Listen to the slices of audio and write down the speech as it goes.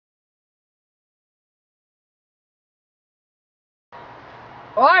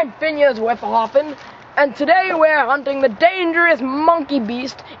Well, I'm Phineas Whiphoffen, and today we're hunting the dangerous monkey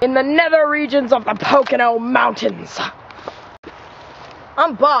beast in the nether regions of the Pocono Mountains.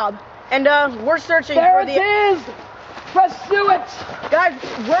 I'm Bob, and we're searching there for the... There it is! Pursue it! Guys,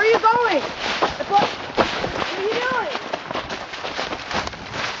 where are you going? What are you doing?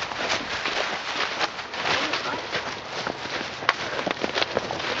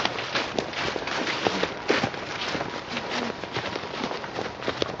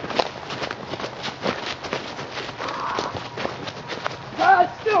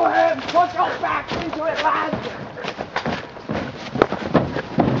 Pursue him! Put your back into it, lads!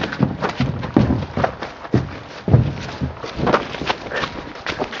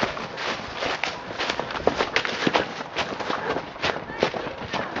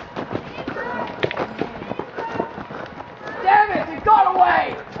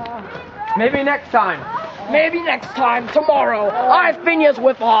 Maybe next time. Maybe next time, tomorrow. I'm Phineas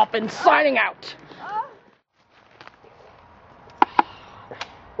Whiphoffen, signing out.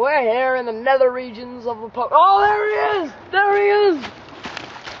 We're here in the nether regions of the Oh, there he is! There he is!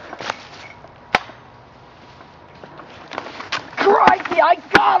 Crikey, I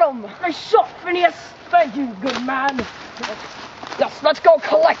got him! Nice shot, Phineas. Thank you, good man. Yes, let's go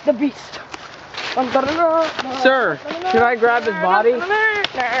collect the beast. Sir, should I grab his body?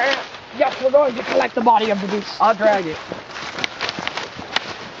 Yes, we're going to collect the body of the beast. I'll drag it.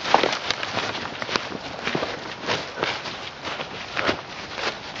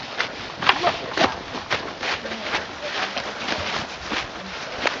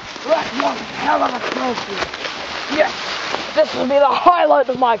 That's one hell of a trophy. Yes, this will be the highlight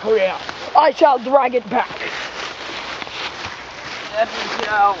of my career. I shall drag it back. Let me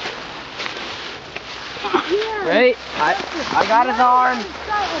go. Wait, I got his arm.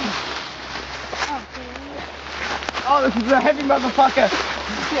 Oh, this is a heavy motherfucker.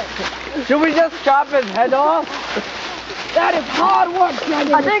 Should we just chop his head off? That is hard work,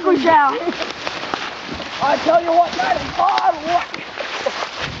 Dragon. I think we shall. I tell you what, that is hard work.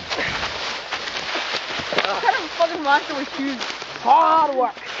 What kind of fucking monster with shoes? Hard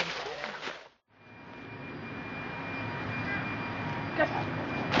work.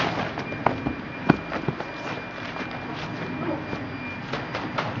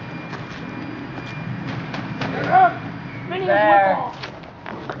 There.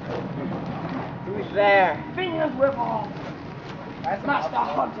 Who's there? Phineas Whiphoffen. That's Master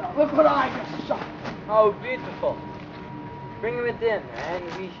Hunter. Look what I just shot. Oh, beautiful. Bring him within, and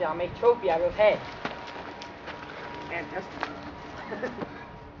we shall make trophy out of his head. Fantastic.